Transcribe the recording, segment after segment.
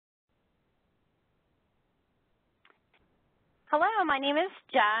Hello, my name is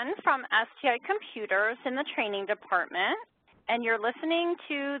Jen from STI Computers in the training department, and you're listening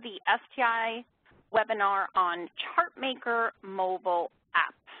to the STI webinar on ChartMaker mobile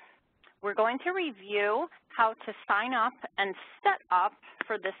app. We're going to review how to sign up and set up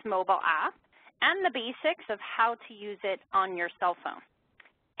for this mobile app and the basics of how to use it on your cell phone.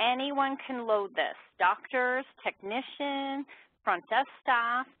 Anyone can load this, doctors, technicians, front desk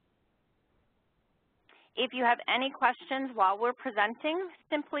staff. If you have any questions while we're presenting,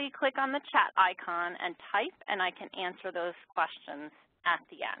 simply click on the chat icon and type, and I can answer those questions at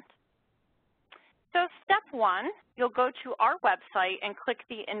the end. So step one, you'll go to our website and click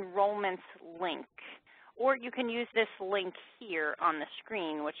the enrollments link, or you can use this link here on the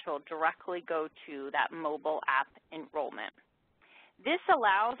screen, which will directly go to that mobile app enrollment. This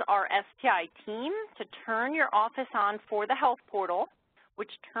allows our STI team to turn your office on for the health portal,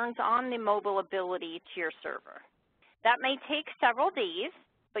 which turns on the mobile ability to your server. That may take several days,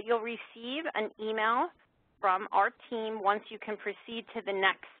 but you'll receive an email from our team once you can proceed to the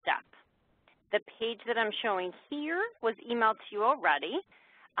next step. The page that I'm showing here was emailed to you already.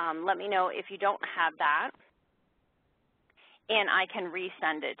 Let me know if you don't have that, and I can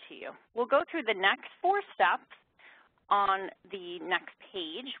resend it to you. We'll go through the next 4 steps on the next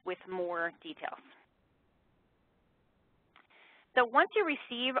page with more details. So once you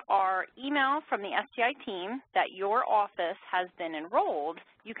receive our email from the STI team that your office has been enrolled,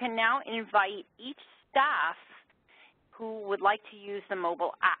 you can now invite each staff who would like to use the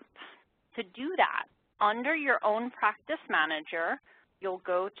mobile app. To do that, under your own practice manager, you'll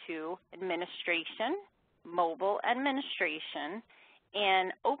go to Administration, Mobile Administration,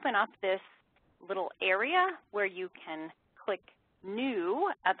 and open up this little area where you can click New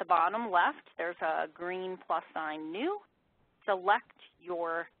at the bottom left. There's a green plus sign, New. Select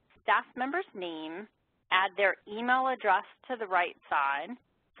your staff member's name, add their email address to the right side,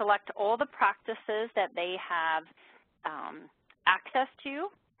 select all the practices that they have access to,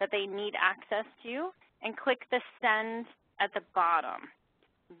 that they need access to, and click the Send at the bottom.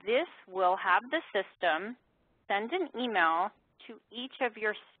 This will have the system send an email to each of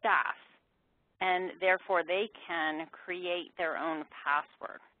your staff, and therefore they can create their own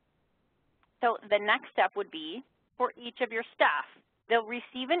password. So the next step would be for each of your staff. They'll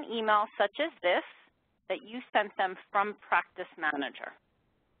receive an email such as this that you sent them from Practice Manager.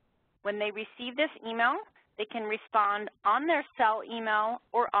 When they receive this email, they can respond on their cell email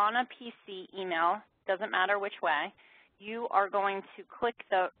or on a PC email, doesn't matter which way. You are going to click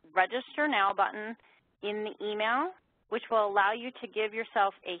the Register Now button in the email, which will allow you to give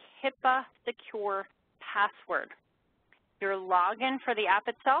yourself a HIPAA secure password. Your login for the app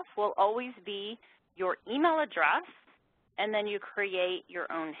itself will always be your email address, and then you create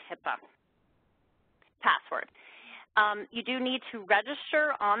your own HIPAA password. You do need to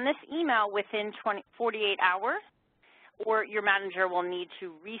register on this email within 48 hours, or your manager will need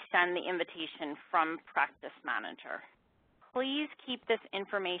to resend the invitation from Practice Manager. Please keep this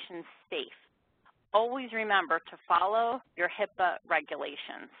information safe. Always remember to follow your HIPAA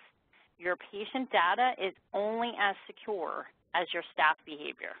regulations. Your patient data is only as secure as your staff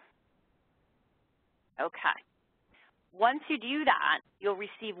behavior. Okay. Once you do that, you'll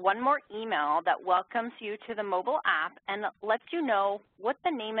receive one more email that welcomes you to the mobile app and lets you know what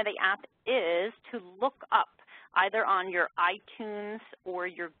the name of the app is to look up, either on your iTunes or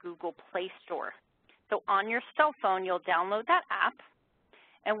your Google Play Store. So on your cell phone, you'll download that app,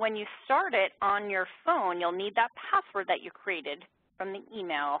 and when you start it on your phone, you'll need that password that you created from the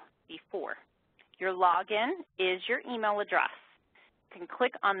email before. Your login is your email address. You can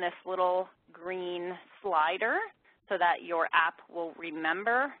click on this little green slider so that your app will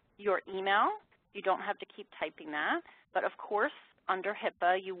remember your email. You don't have to keep typing that, but of course, under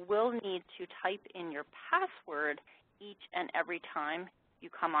HIPAA, you will need to type in your password each and every time you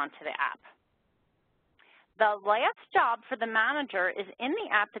come onto the app. The last job for the manager is in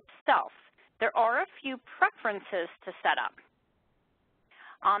the app itself. There are a few preferences to set up.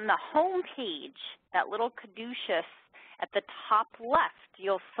 On the home page, that little caduceus at the top left,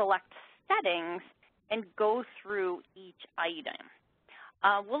 you'll select Settings and go through each item.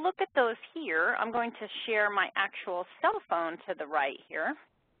 We'll look at those here. I'm going to share my actual cell phone to the right here,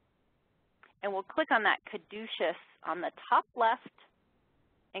 and we'll click on that caduceus on the top left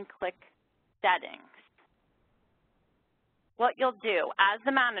and click Settings. What you'll do as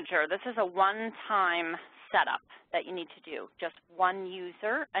the manager, this is a one-time setup that you need to do, just one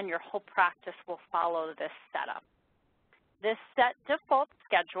user, and your whole practice will follow this setup. This Set Default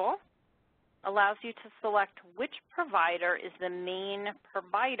Schedule allows you to select which provider is the main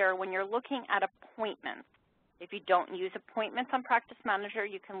provider when you're looking at appointments. If you don't use appointments on Practice Manager,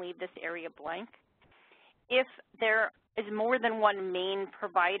 you can leave this area blank. If there is more than one main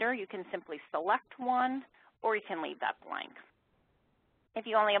provider, you can simply select one, or you can leave that blank. If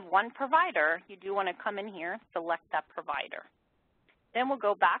you only have one provider, you do want to come in here, select that provider. Then we'll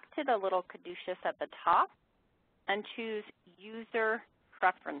go back to the little caduceus at the top and choose User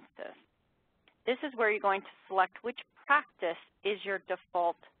Preferences. This is where you're going to select which practice is your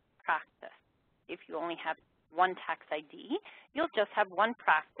default practice. If you only have one tax ID, you'll just have one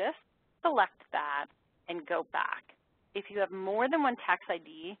practice, select that, and go back. If you have more than one tax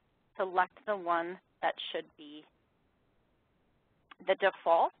ID, select the one that should be the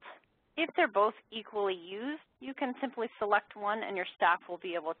default. If they're both equally used, you can simply select one and your staff will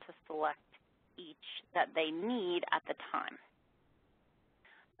be able to select each that they need at the time.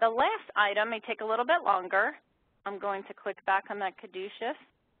 The last item may take a little bit longer. I'm going to click back on that caduceus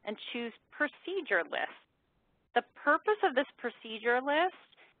and choose Procedure List. The purpose of this procedure list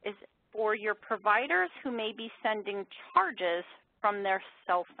is for your providers who may be sending charges from their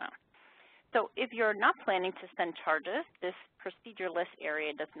cell phone. So if you're not planning to send charges, this procedure list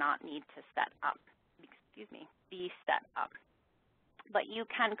area does not need to be set up. But you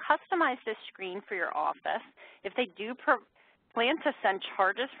can customize this screen for your office. If they do plan to send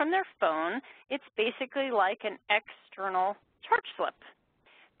charges from their phone, it's basically like an external charge slip.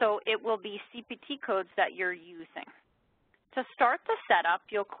 So it will be CPT codes that you're using. To start the setup,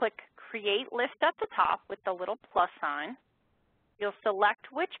 you'll click Create List at the top with the little plus sign. You'll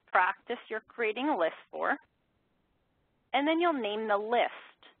select which practice you're creating a list for, and then you'll name the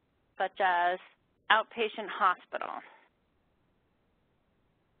list, such as Outpatient Hospital.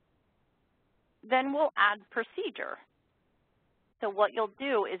 Then we'll add procedure. So what you'll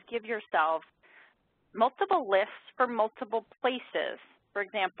do is give yourself multiple lists for multiple places. For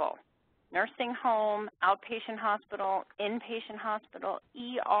example, nursing home, outpatient hospital, inpatient hospital,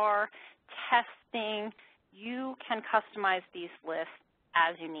 ER, testing. You can customize these lists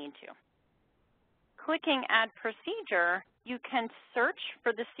as you need to. Clicking Add Procedure, you can search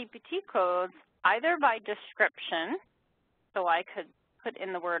for the CPT codes either by description, so I could put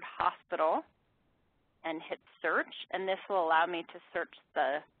in the word hospital and hit search, and this will allow me to search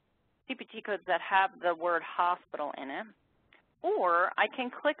the CPT codes that have the word hospital in it. Or I can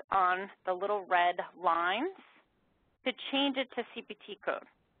click on the little red lines to change it to CPT code.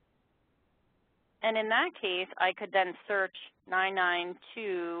 And in that case, I could then search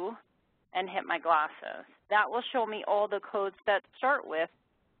 992 and hit my glasses. That will show me all the codes that start with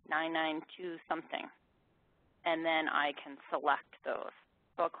 992 something. And then I can select those.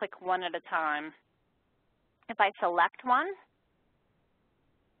 So I'll click one at a time. If I select one,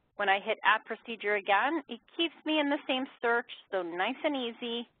 when I hit Add Procedure again, it keeps me in the same search, so nice and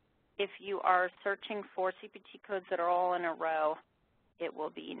easy. If you are searching for CPT codes that are all in a row, it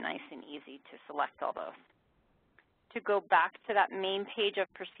will be nice and easy to select all those. To go back to that main page of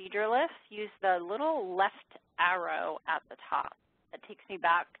procedure list, use the little left arrow at the top. That takes me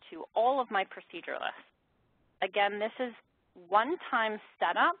back to all of my procedure lists. Again, this is one-time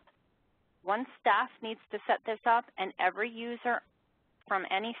setup. One staff needs to set this up, and every user from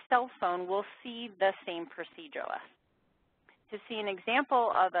any cell phone will see the same procedure list. To see an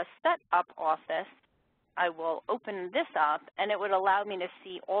example of a set-up office, I will open this up, and it would allow me to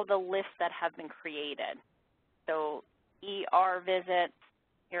see all the lists that have been created. So ER visits,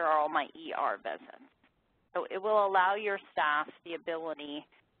 here are all my ER visits. So it will allow your staff the ability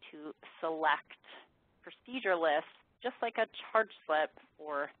to select procedure lists, just like a charge slip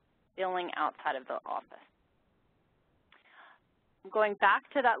for billing outside of the office. Going back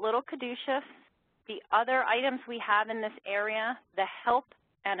to that little caduceus, the other items we have in this area, the help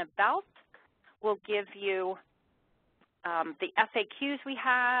and about, will give you the FAQs we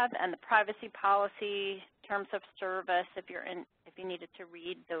have and the privacy policy, terms of service if you needed to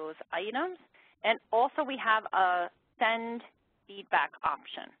read those items. And also we have a send feedback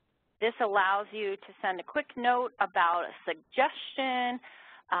option. This allows you to send a quick note about a suggestion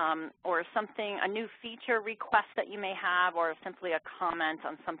or something, a new feature request that you may have, or simply a comment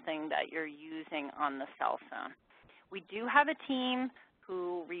on something that you're using on the cell phone. We do have a team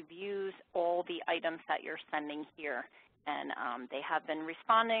who reviews all the items that you're sending here, and they have been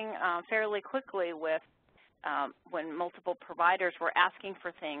responding fairly quickly with when multiple providers were asking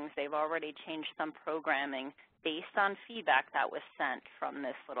for things. They've already changed some programming based on feedback that was sent from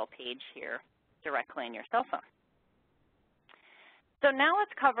this little page here directly in your cell phone. So now let's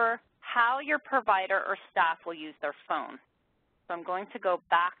cover how your provider or staff will use their phone. So I'm going to go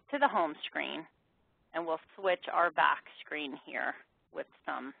back to the home screen, and we'll switch our back screen here with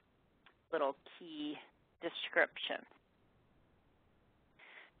some little key description.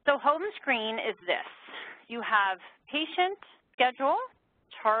 So home screen is this. You have patient schedule,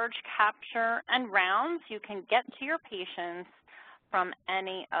 charge capture, and rounds. You can get to your patients from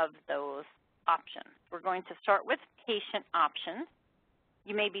any of those options. We're going to start with patient options.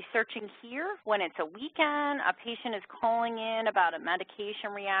 You may be searching here when it's a weekend, a patient is calling in about a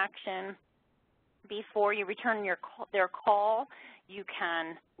medication reaction. Before you return their call, you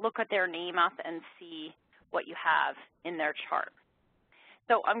can look at their name up and see what you have in their chart.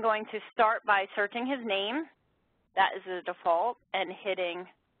 So I'm going to start by searching his name. That is the default, and hitting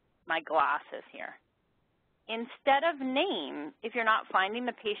my glasses here. Instead of name, if you're not finding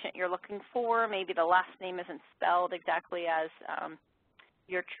the patient you're looking for, maybe the last name isn't spelled exactly as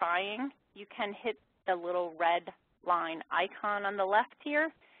you're trying, you can hit the little red line icon on the left here,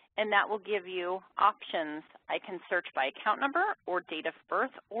 and that will give you options. I can search by account number or date of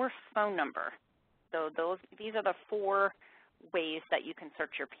birth or phone number. So these are the 4 ways that you can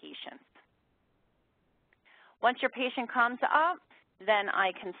search your patients. Once your patient comes up, then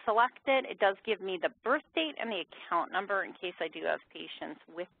I can select it. It does give me the birth date and the account number in case I do have patients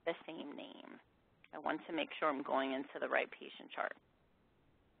with the same name. I want to make sure I'm going into the right patient chart.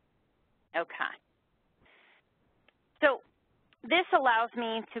 Okay. So this allows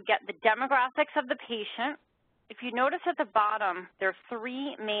me to get the demographics of the patient. If you notice at the bottom, there are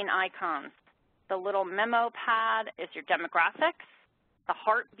 3 main icons. The little memo pad is your demographics. The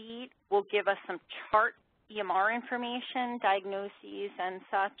heartbeat will give us some chart EMR information, diagnoses, and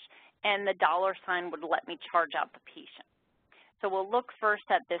such, and the $ would let me charge out the patient. So we'll look first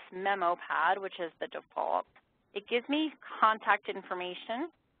at this memo pad, which is the default. It gives me contact information.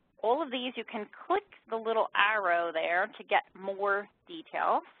 All of these, you can click the little arrow there to get more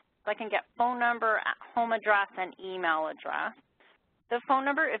details. So I can get phone number, home address, and email address. The phone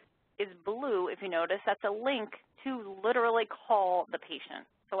number is blue, if you notice. That's a link to literally call the patient.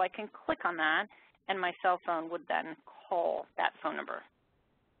 So I can click on that, and my cell phone would then call that phone number.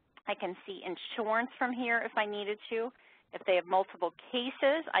 I can see insurance from here if I needed to. If they have multiple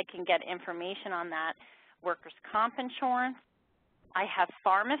cases, I can get information on that workers' comp insurance. I have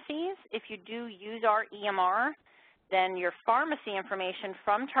pharmacies. If you do use our EMR, then your pharmacy information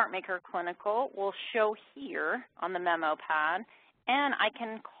from ChartMaker Clinical will show here on the memo pad, and I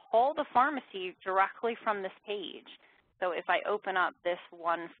can call the pharmacy directly from this page. So if I open up this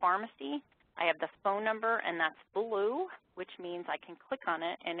one pharmacy, I have the phone number, and that's blue, which means I can click on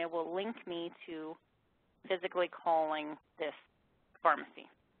it, and it will link me to physically calling this pharmacy.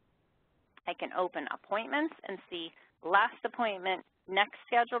 I can open appointments and see last appointment, next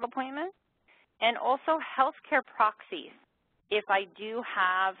scheduled appointment, and also healthcare proxies. If I do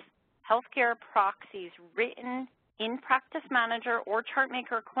have healthcare proxies written in Practice Manager or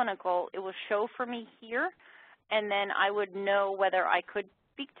ChartMaker Clinical, it will show for me here, and then I would know whether I could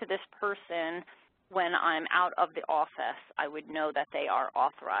speak to this person when I'm out of the office. I would know that they are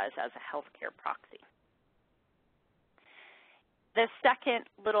authorized as a healthcare proxy. The second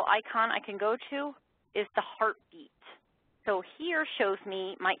little icon I can go to is the heartbeat. So here shows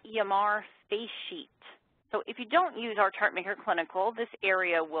me my EMR face sheet. So if you don't use our ChartMaker Clinical, this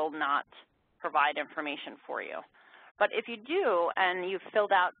area will not provide information for you. But if you do, and you've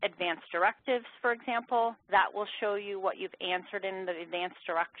filled out advanced directives, for example, that will show you what you've answered in the advanced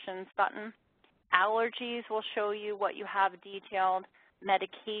directions button. Allergies will show you what you have detailed.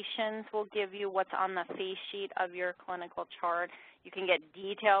 Medications will give you what's on the face sheet of your clinical chart. You can get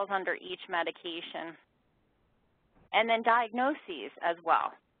details under each medication. And then diagnoses as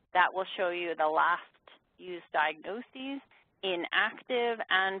well. That will show you the last used diagnoses, inactive,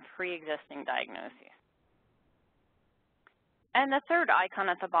 and pre-existing diagnoses. And the third icon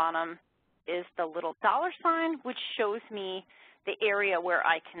at the bottom is the little $, which shows me the area where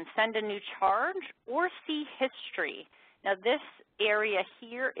I can send a new charge or see history. Now this area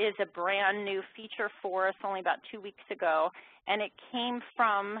here is a brand new feature for us only about 2 weeks ago, and it came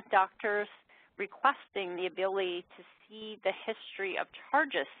from doctors requesting the ability to see the history of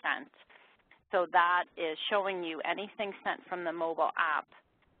charges sent. So that is showing you anything sent from the mobile app.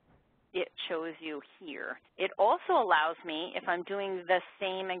 It shows you here. It also allows me, if I'm doing the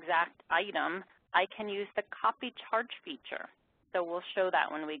same exact item, I can use the copy charge feature. So we'll show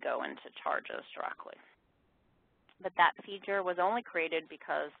that when we go into charges directly. But that feature was only created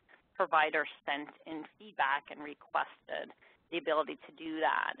because providers sent in feedback and requested the ability to do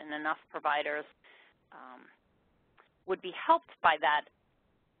that, and enough providers would be helped by that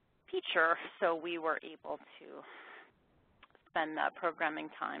feature, so we were able to spend the programming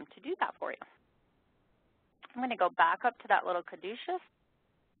time to do that for you. I'm going to go back up to that little caduceus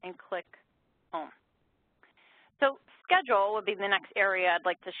and click home. schedule would be the next area I'd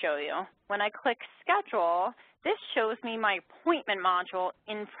like to show you. When I click schedule, this shows me my appointment module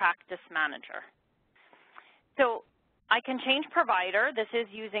in Practice Manager. So I can change provider. This is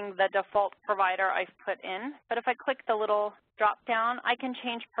using the default provider I've put in. But if I click the little drop down, I can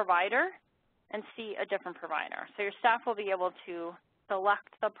change provider and see a different provider. So your staff will be able to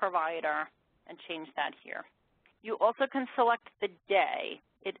select the provider and change that here. You also can select the day.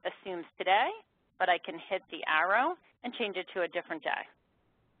 It assumes today, but I can hit the arrow and change it to a different day.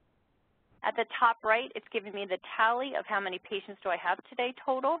 At the top right, it's giving me the tally of how many patients do I have today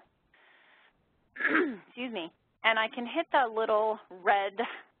total. Excuse me. And I can hit that little red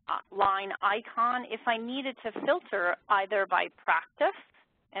line icon if I needed to filter either by practice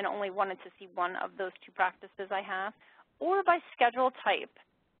and only wanted to see one of those two practices I have, or by schedule type.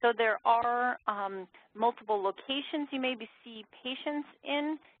 So there are multiple locations you may see patients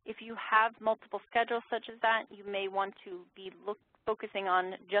in. If you have multiple schedules such as that, you may want to be focusing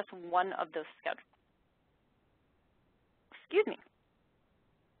on just one of those schedules. Excuse me.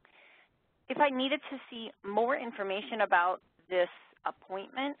 If I needed to see more information about this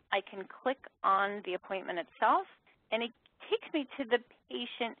appointment, I can click on the appointment itself, and it takes me to the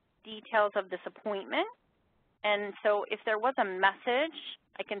patient details of this appointment. And so if there was a message,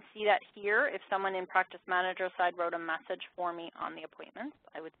 I can see that here. If someone in Practice Manager side wrote a message for me on the appointment,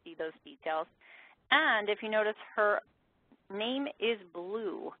 I would see those details. And if you notice, her name is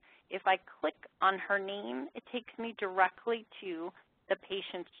blue. If I click on her name, it takes me directly to the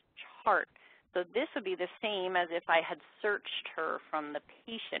patient's chart. So this would be the same as if I had searched her from the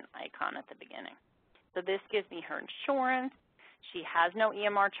patient icon at the beginning. So this gives me her insurance. She has no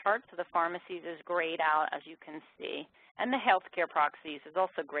EMR chart, so the pharmacies is grayed out, as you can see. And the healthcare proxies is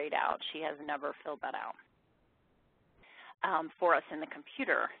also grayed out. She has never filled that out for us in the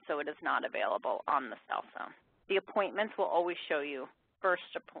computer, so it is not available on the cell phone. The appointments will always show you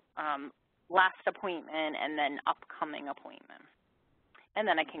last appointment and then upcoming appointment. And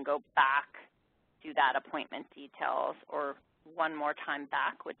then I can go back to that appointment details, or one more time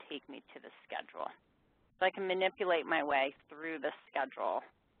back would take me to the schedule. So I can manipulate my way through the schedule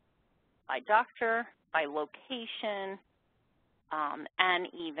by doctor, by location, and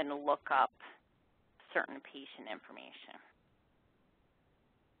even look up certain patient information.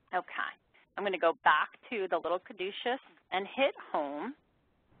 Okay, I'm going to go back to the little caduceus and hit home,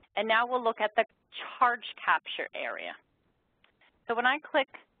 and now we'll look at the charge capture area. So when I click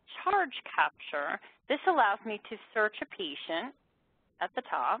charge capture, this allows me to search a patient at the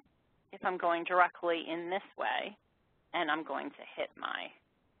top if I'm going directly in this way, and I'm going to hit my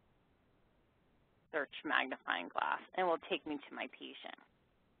search magnifying glass, and it will take me to my patient.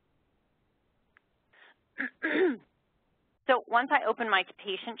 So once I open my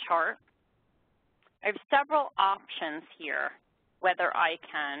patient chart, I have several options here, whether I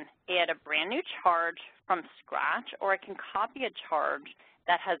can add a brand new charge from scratch, or I can copy a charge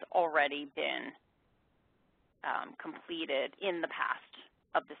that has already been completed in the past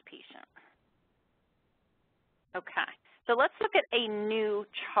of this patient. Okay, so let's look at a new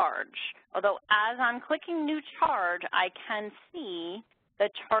charge. Although as I'm clicking new charge, I can see the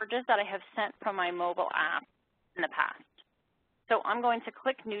charges that I have sent from my mobile app in the past. So I'm going to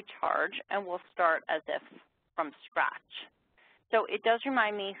click new charge, and we'll start as if from scratch. So it does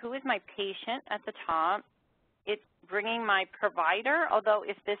remind me who is my patient at the top. It's bringing my provider, although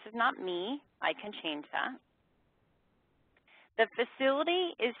if this is not me, I can change that. The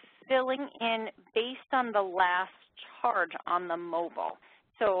facility is filling in based on the last charge on the mobile.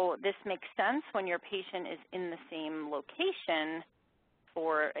 So this makes sense when your patient is in the same location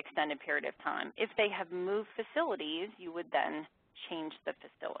for extended period of time. If they have moved facilities, you would then change the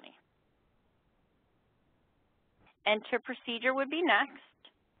facility. Enter procedure would be next.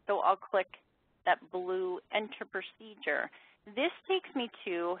 So I'll click that blue enter procedure. This takes me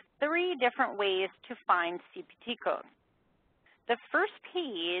to 3 different ways to find CPT codes. The first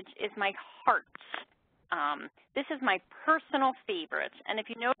page is my heart. This is my personal favorites. And if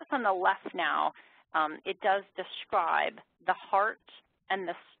you notice on the left now, it does describe the heart and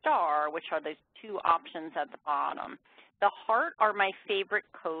the star, which are those 2 options at the bottom. The heart are my favorite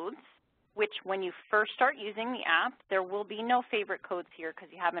codes, which when you first start using the app, there will be no favorite codes here because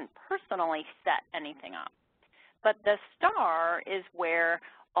you haven't personally set anything up. But the star is where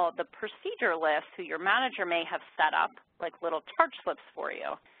all the procedure lists who your manager may have set up, like little charge slips for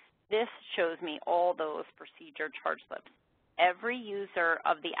you. This shows me all those procedure charge slips. Every user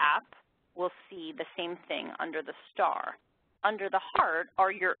of the app will see the same thing under the star. Under the heart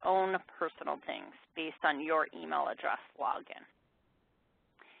are your own personal things based on your email address login.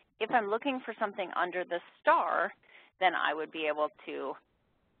 If I'm looking for something under the star, then I would be able to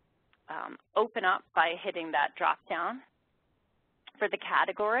open up by hitting that drop-down for the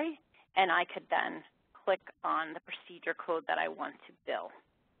category, and I could then click on the procedure code that I want to bill.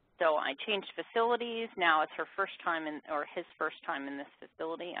 So I changed facilities. Now it's her first time or his first time in this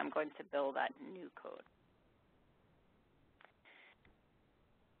facility. I'm going to bill that new code.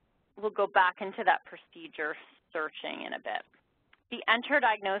 We'll go back into that procedure searching in a bit. The enter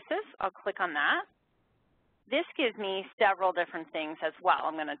diagnosis, I'll click on that. This gives me several different things as well.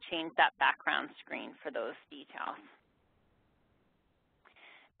 I'm going to change that background screen for those details.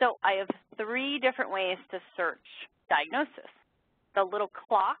 So I have 3 different ways to search diagnosis. The little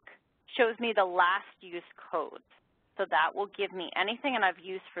clock shows me the last used codes. So that will give me anything that I've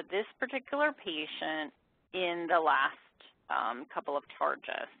used for this particular patient in the last couple of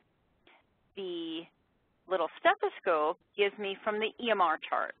charges. The little stethoscope gives me from the EMR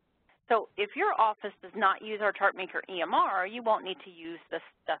chart. So if your office does not use our ChartMaker EMR, you won't need to use the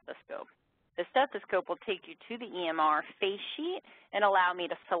stethoscope. The stethoscope will take you to the EMR face sheet and allow me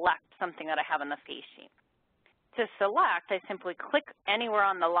to select something that I have on the face sheet. To select, I simply click anywhere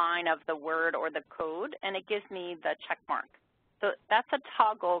on the line of the word or the code, and it gives me the check mark. So that's a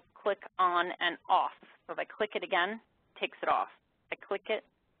toggle click on and off. So if I click it again, it takes it off. If I click it,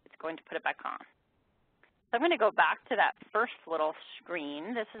 it's going to put it back on. So I'm going to go back to that first little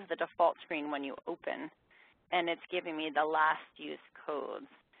screen. This is the default screen when you open, and it's giving me the last used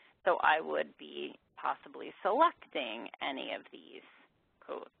codes. So I would be possibly selecting any of these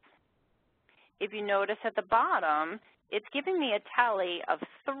codes. If you notice at the bottom, it's giving me a tally of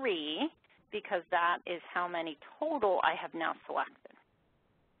 3 because that is how many total I have now selected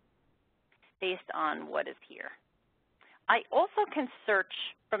based on what is here. I also can search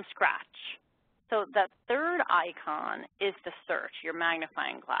from scratch. So that third icon is the search, your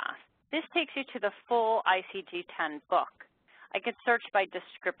magnifying glass. This takes you to the full ICD-10 book. I could search by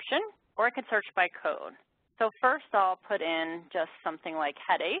description, or I could search by code. So first I'll put in just something like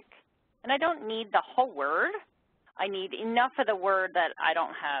headache, and I don't need the whole word. I need enough of the word that I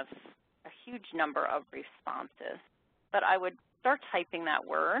don't have a huge number of responses. But I would start typing that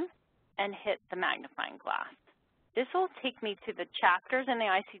word and hit the magnifying glass. This will take me to the chapters in the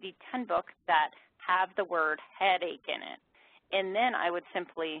ICD-10 book that have the word headache in it. And then I would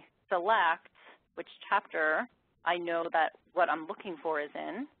simply select which chapter I know that what I'm looking for is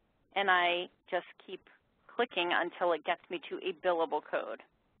in, and I just keep clicking until it gets me to a billable code,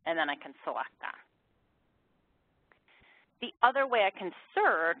 and then I can select that. The other way I can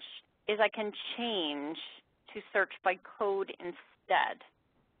search is I can change to search by code instead.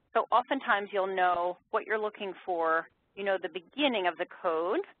 So oftentimes you'll know what you're looking for, you know the beginning of the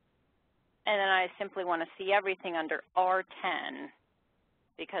code, and then I simply want to see everything under R10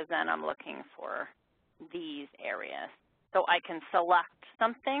 because then I'm looking for these areas. So I can select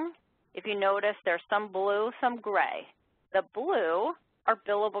something. If you notice, there's some blue, some gray. The blue are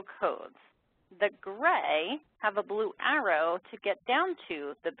billable codes. The gray have a blue arrow to get down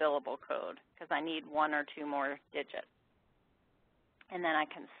to the billable code because I need 1 or 2 more digits. And then I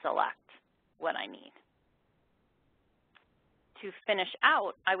can select what I need. To finish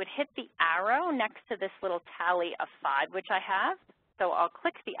out, I would hit the arrow next to this little tally of 5, which I have. So I'll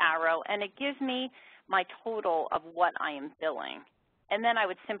click the arrow, and it gives me my total of what I am billing. And then I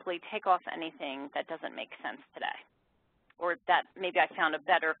would simply take off anything that doesn't make sense today, or that maybe I found a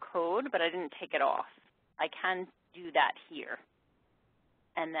better code, but I didn't take it off. I can do that here,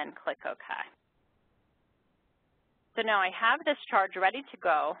 and then click OK. So now I have this charge ready to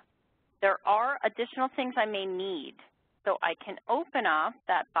go. There are additional things I may need. So I can open up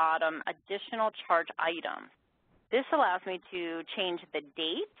that bottom additional charge item. This allows me to change the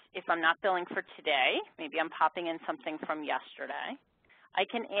date if I'm not billing for today. Maybe I'm popping in something from yesterday. I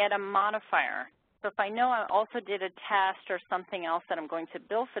can add a modifier. So if I know I also did a test or something else that I'm going to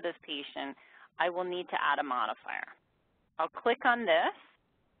bill for this patient, I will need to add a modifier. I'll click on this,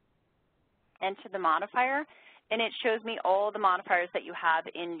 enter the modifier, and it shows me all the modifiers that you have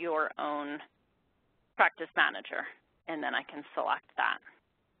in your own practice manager, and then I can select that.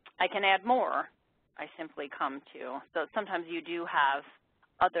 I can add more. I simply come to, so sometimes you do have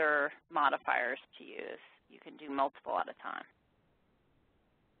other modifiers to use. You can do multiple at a time.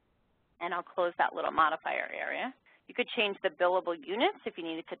 And I'll close that little modifier area. You could change the billable units if you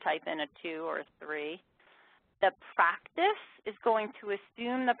needed to type in a 2 or a 3. The practice is going to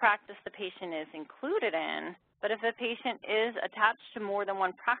assume the practice the patient is included in, but if the patient is attached to more than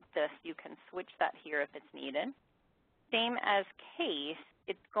one practice, you can switch that here if it's needed. Same as case,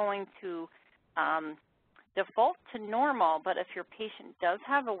 it's going to default to normal, but if your patient does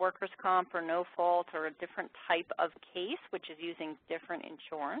have a workers' comp or no fault or a different type of case, which is using different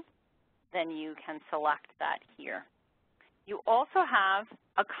insurance, then you can select that here. You also have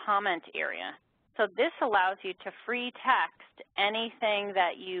a comment area. So this allows you to free text anything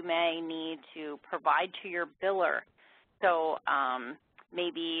that you may need to provide to your biller. So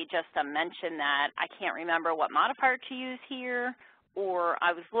maybe just a mention that I can't remember what modifier to use here, or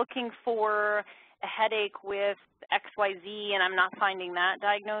I was looking for a headache with XYZ and I'm not finding that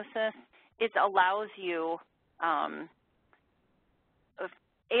diagnosis. It allows you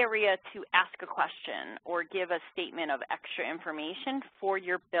area to ask a question or give a statement of extra information for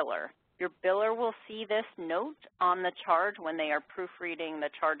your biller. Your biller will see this note on the charge when they are proofreading the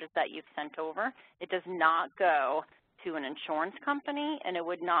charges that you've sent over. It does not go to an insurance company, and it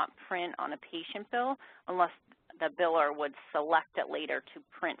would not print on a patient bill unless the biller would select it later to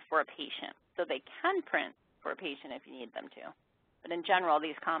print for a patient. So they can print for a patient if you need them to. But in general,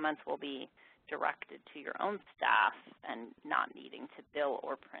 these comments will be directed to your own staff and not needing to bill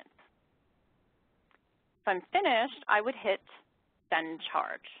or print. If I'm finished, I would hit send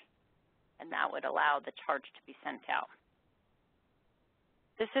charge, and that would allow the charge to be sent out.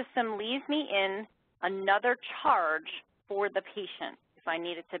 The system leaves me in another charge for the patient if I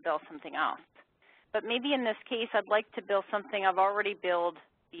needed to bill something else. But maybe in this case, I'd like to bill something I've already billed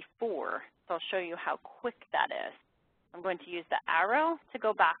before, so I'll show you how quick that is. I'm going to use the arrow to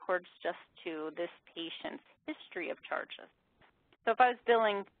go backwards just to this patient's history of charges. So if I was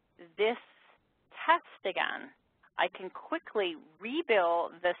billing this test again, I can quickly rebill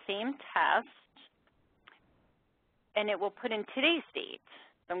the same test, and it will put in today's date.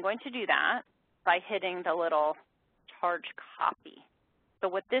 So I'm going to do that by hitting the little charge copy. So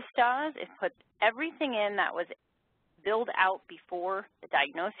what this does is put everything in that was billed out before. The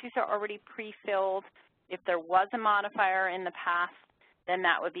diagnoses are already pre-filled. If there was a modifier in the past, then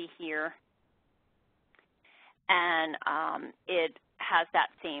that would be here. And it has that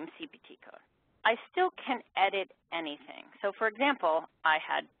same CPT code. I still can edit anything. So for example, I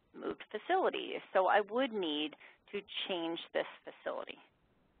had moved facilities, so I would need to change this facility.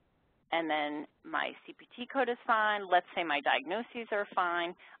 And then my CPT code is fine. Let's say my diagnoses are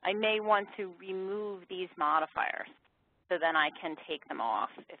fine. I may want to remove these modifiers, so then I can take them off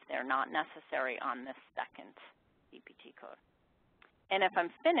if they're not necessary on this second CPT code. And if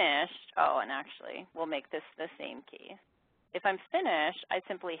I'm finished, oh, and actually, we'll make this the same case. If I'm finished, I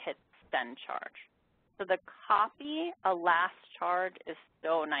simply hit send charge. So the copy a last charge is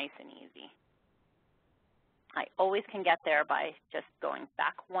so nice and easy. I always can get there by just going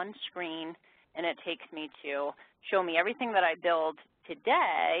back one screen, and it takes me to show me everything that I billed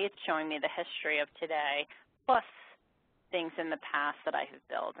today. It's showing me the history of today, plus things in the past that I have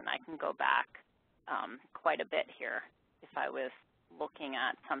billed, and I can go back quite a bit here. If I was looking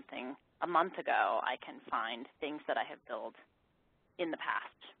at something a month ago, I can find things that I have billed in the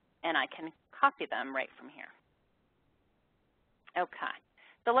past, and I can copy them right from here. Okay,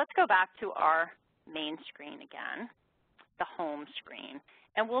 so let's go back to our main screen again, the home screen,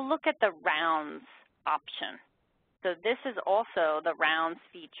 and we'll look at the rounds option. So this is also the rounds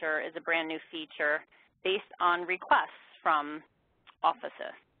feature, is a brand new feature based on requests from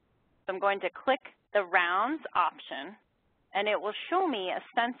offices. So I'm going to click the rounds option, and it will show me a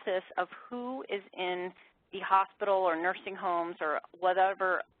census of who is in the hospital or nursing homes or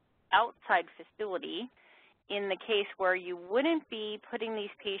whatever outside facility in the case where you wouldn't be putting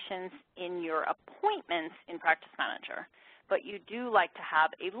these patients in your appointments in Practice Manager, but you do like to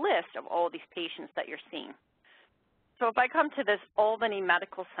have a list of all these patients that you're seeing. So if I come to this Albany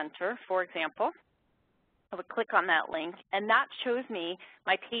Medical Center, for example, I would click on that link, and that shows me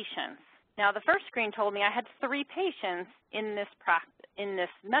my patients. Now, the first screen told me I had 3 patients in this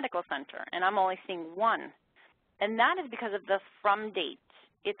medical center, and I'm only seeing 1. And that is because of the from date.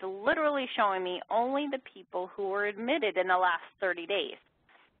 It's literally showing me only the people who were admitted in the last 30 days.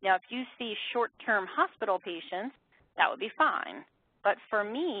 Now, if you see short-term hospital patients, that would be fine. But for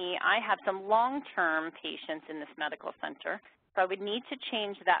me, I have some long-term patients in this medical center, so I would need to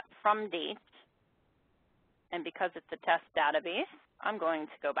change that from date. And because it's a test database, I'm going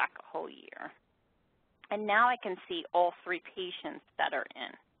to go back a whole year. And now I can see all 3 patients that are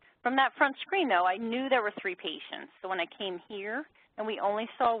in. From that front screen, though, I knew there were 3 patients. So when I came here and we only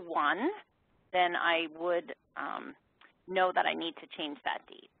saw 1, then I would know that I need to change that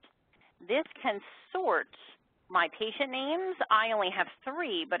date. This can sort my patient names. I only have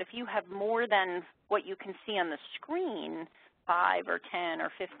 3, but if you have more than what you can see on the screen, 5 or 10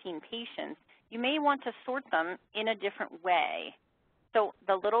 or 15 patients, you may want to sort them in a different way. So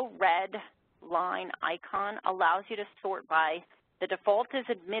the little red line icon allows you to sort by, the default is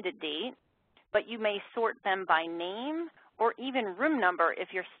admitted date, but you may sort them by name or even room number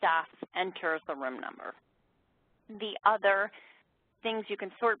if your staff enters the room number. The other things you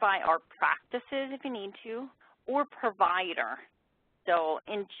can sort by are practices if you need to, or provider. So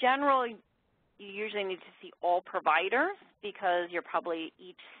in general, you usually need to see all providers because you're probably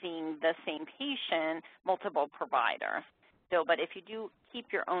each seeing the same patient, multiple providers. So, but if you do keep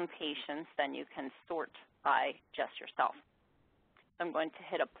your own patients, then you can sort by just yourself. So I'm going to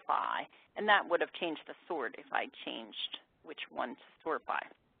hit apply, and that would have changed the sort if I changed which one to sort by.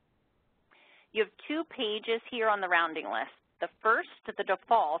 You have 2 pages here on the rounding list. The first, the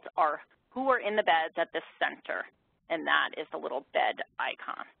default, are who are in the beds at this center, and that is the little bed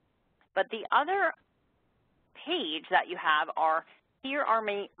icon. But the other page that you have are, here are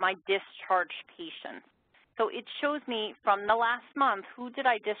my discharged patients. So it shows me from the last month, who did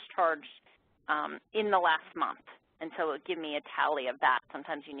I discharge in the last month? And so it will give me a tally of that.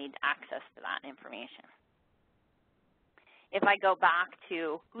 Sometimes you need access to that information. If I go back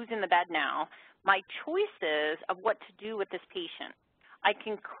to who's in the bed now, my choices of what to do with this patient. I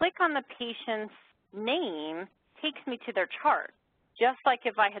can click on the patient's name, takes me to their chart, just like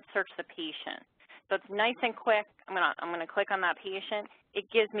if I had searched the patient. So it's nice and quick. I'm gonna click on that patient. It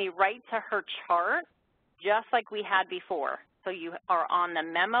gives me right to her chart, just like we had before. So you are on the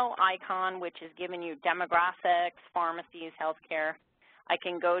memo icon, which is giving you demographics, pharmacies, healthcare. I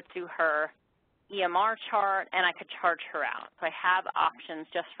can go to her EMR chart, and I could charge her out. So I have options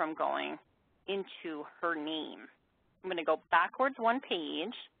just from going into her name. I'm going to go backwards 1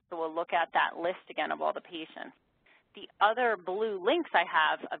 page, so we'll look at that list again of all the patients. The other blue links I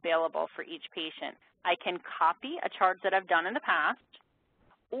have available for each patient, I can copy a charge that I've done in the past,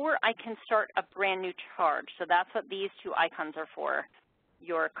 or I can start a brand new charge. So that's what these 2 icons are for.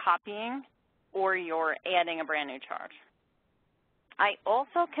 You're copying or you're adding a brand new charge. I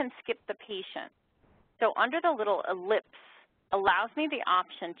also can skip the patient. So under the little ellipse allows me the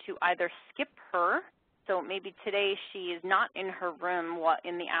option to either skip her, so maybe today she is not in her room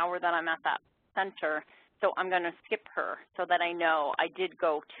in the hour that I'm at that center, so I'm going to skip her so that I know I did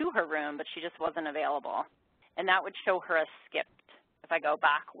go to her room, but she just wasn't available. And that would show her as skipped. If I go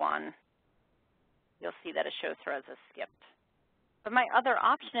back 1, you'll see that it shows her as a skipped. But my other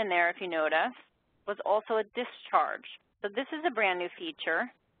option in there, if you notice, was also a discharge. So this is a brand new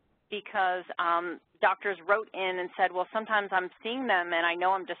feature because doctors wrote in and said, well, sometimes I'm seeing them and I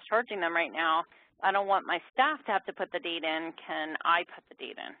know I'm discharging them right now. I don't want my staff to have to put the date in. Can I put the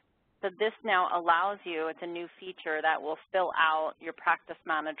date in? So this now allows you, it's a new feature that will fill out your practice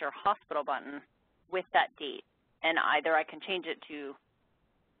manager hospital button with that date. And either I can change it to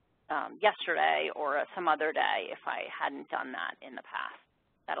yesterday or some other day if I hadn't done that in the past.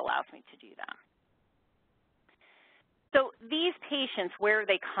 That allows me to do that. So these patients, where are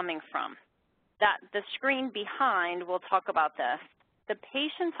they coming from? The screen behind, we'll talk about this. The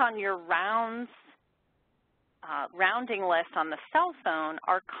patients on your rounding list on the cell phone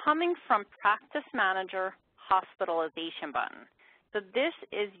are coming from Practice Manager Hospitalization button. So this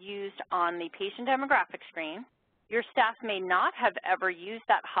is used on the patient demographic screen. Your staff may not have ever used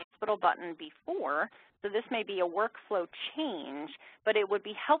that hospital button before, so this may be a workflow change, but it would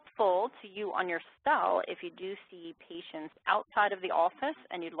be helpful to you on your cell if you do see patients outside of the office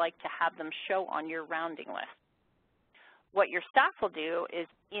and you'd like to have them show on your rounding list. What your staff will do is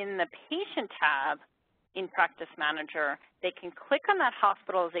in the patient tab in Practice Manager, they can click on that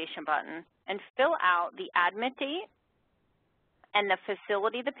hospitalization button and fill out the admit date and the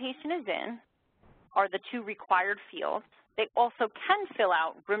facility the patient is in are the 2 required fields. They also can fill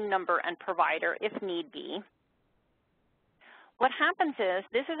out room number and provider if need be. What happens is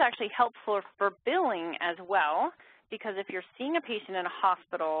this is actually helpful for billing as well, because if you're seeing a patient in a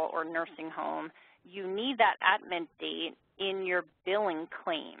hospital or nursing home, you need that admit date in your billing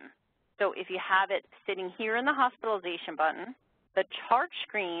claim. So if you have it sitting here in the hospitalization button, the chart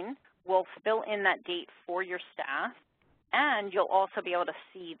screen will fill in that date for your staff, and you'll also be able to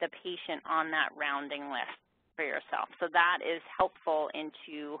see the patient on that rounding list for yourself. So that is helpful in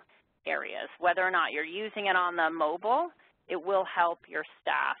 2 areas. Whether or not you're using it on the mobile, it will help your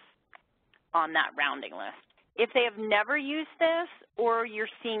staff on that rounding list. If they have never used this or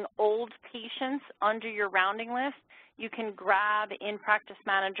you're seeing old patients under your rounding list, you can grab in Practice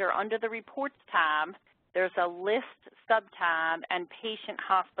Manager under the Reports tab, there's a List sub-tab and Patient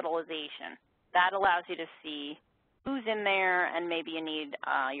Hospitalization. That allows you to see who's in there, and maybe you need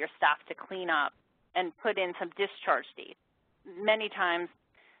your staff to clean up and put in some discharge dates. Many times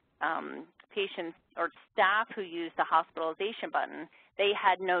patients or staff who use the hospitalization button, they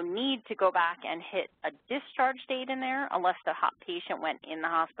had no need to go back and hit a discharge date in there unless the patient went in the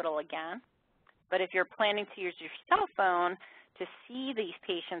hospital again. But if you're planning to use your cell phone to see these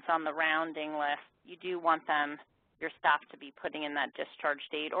patients on the rounding list, you do want them, your staff, to be putting in that discharge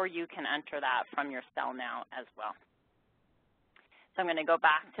date, or you can enter that from your cell now as well. So I'm going to go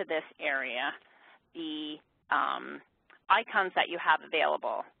back to this area. The icons that you have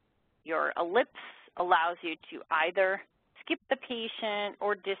available. Your ellipse allows you to either skip the patient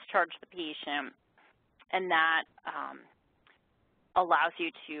or discharge the patient, and that allows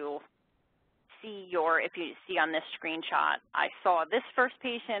you to see if you see on this screenshot, I saw this first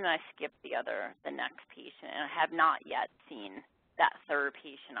patient and I skipped the next patient, and I have not yet seen that third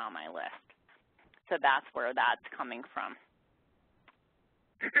patient on my list. So that's where that's coming from.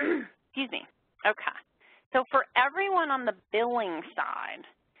 Excuse me. Okay. So for everyone on the billing side,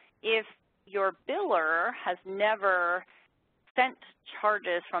 if your biller has never sent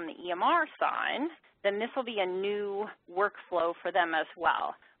charges from the EMR side, then this will be a new workflow for them as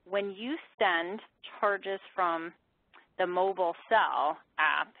well. When you send charges from the mobile cell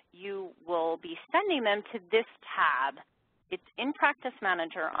app, you will be sending them to this tab. It's in Practice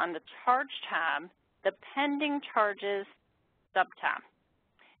Manager on the Charge tab, the Pending Charges sub-tab.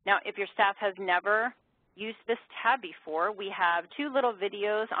 Now, if your staff has never used this tab before, we have 2 little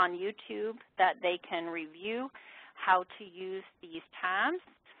videos on YouTube that they can review how to use these tabs.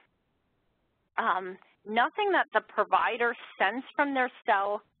 Nothing that the provider sends from their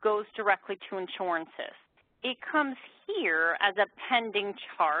cell goes directly to insurances. It comes here as a pending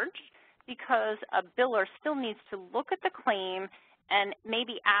charge because a biller still needs to look at the claim and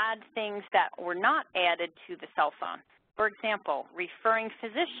maybe add things that were not added to the cell phone. For example, referring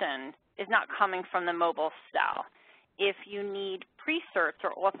physician is not coming from the mobile cell. If you need pre-certs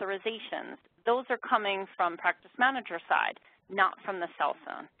or authorizations, those are coming from Practice Manager side, not from the cell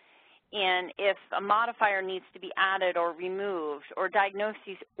phone. And if a modifier needs to be added or removed, or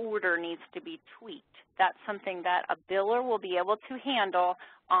diagnosis order needs to be tweaked, that's something that a biller will be able to handle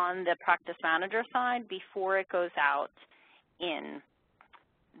on the Practice Manager side before it goes out in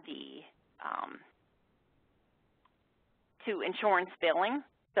the to insurance billing.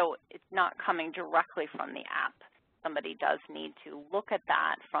 So it's not coming directly from the app. Somebody does need to look at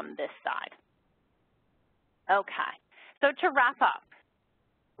that from this side. Okay, so to wrap up,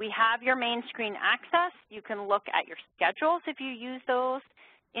 we have your main screen access. You can look at your schedules if you use those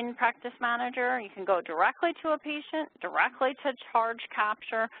in Practice Manager. You can go directly to a patient, directly to charge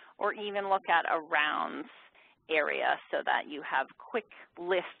capture, or even look at a rounds area so that you have quick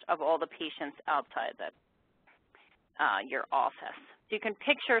list of all the patients outside your office. So you can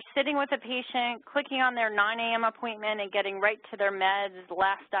picture sitting with a patient, clicking on their 9 a.m. appointment and getting right to their meds,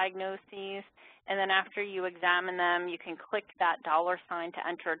 last diagnoses, and then after you examine them, you can click that $sign to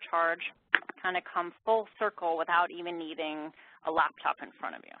enter a charge, kind of come full circle without even needing a laptop in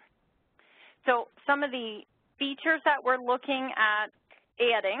front of you. So some of the features that we're looking at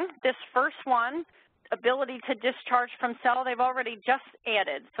adding, this first one, ability to discharge from cell, they've already just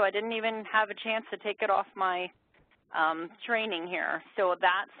added, so I didn't even have a chance to take it off my training here. So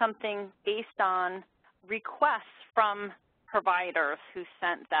that's something based on requests from providers who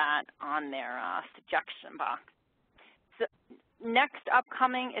sent that on their suggestion box. So next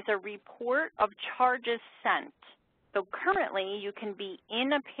upcoming is a report of charges sent. So currently you can be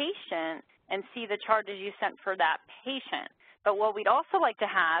in a patient and see the charges you sent for that patient. But what we'd also like to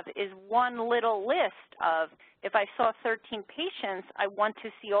have is one little list of, if I saw 13 patients, I want to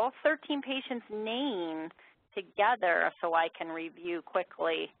see all 13 patients' names together so I can review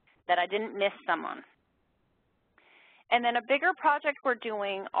quickly that I didn't miss someone. And then a bigger project we're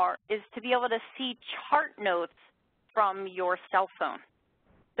doing is to be able to see chart notes from your cell phone.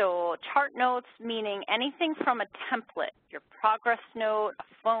 So chart notes meaning anything from a template, your progress note, a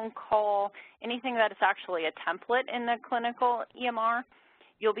phone call, anything that is actually a template in the clinical EMR,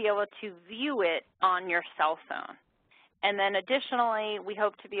 you'll be able to view it on your cell phone. And then additionally, we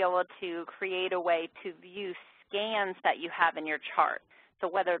hope to be able to create a way to view scans that you have in your chart. So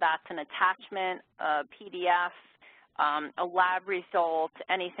whether that's an attachment, a PDF, a lab result,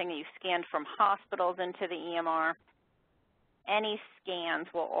 anything you scanned from hospitals into the EMR, any scans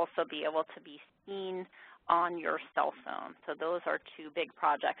will also be able to be seen on your cell phone. So those are 2 big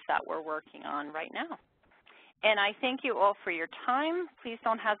projects that we're working on right now. And I thank you all for your time. Please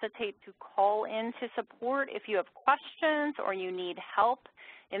don't hesitate to call in to support if you have questions or you need help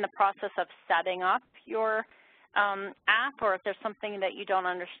in the process of setting up your app, or if there's something that you don't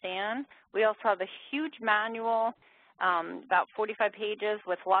understand. We also have a huge manual about 45 pages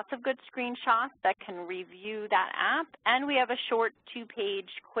with lots of good screenshots that can review that app, and we have a short 2-page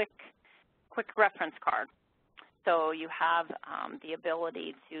quick reference card. So you have the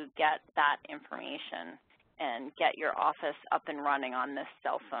ability to get that information and get your office up and running on this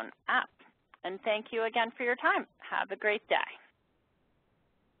cell phone app. And thank you again for your time. Have a great day.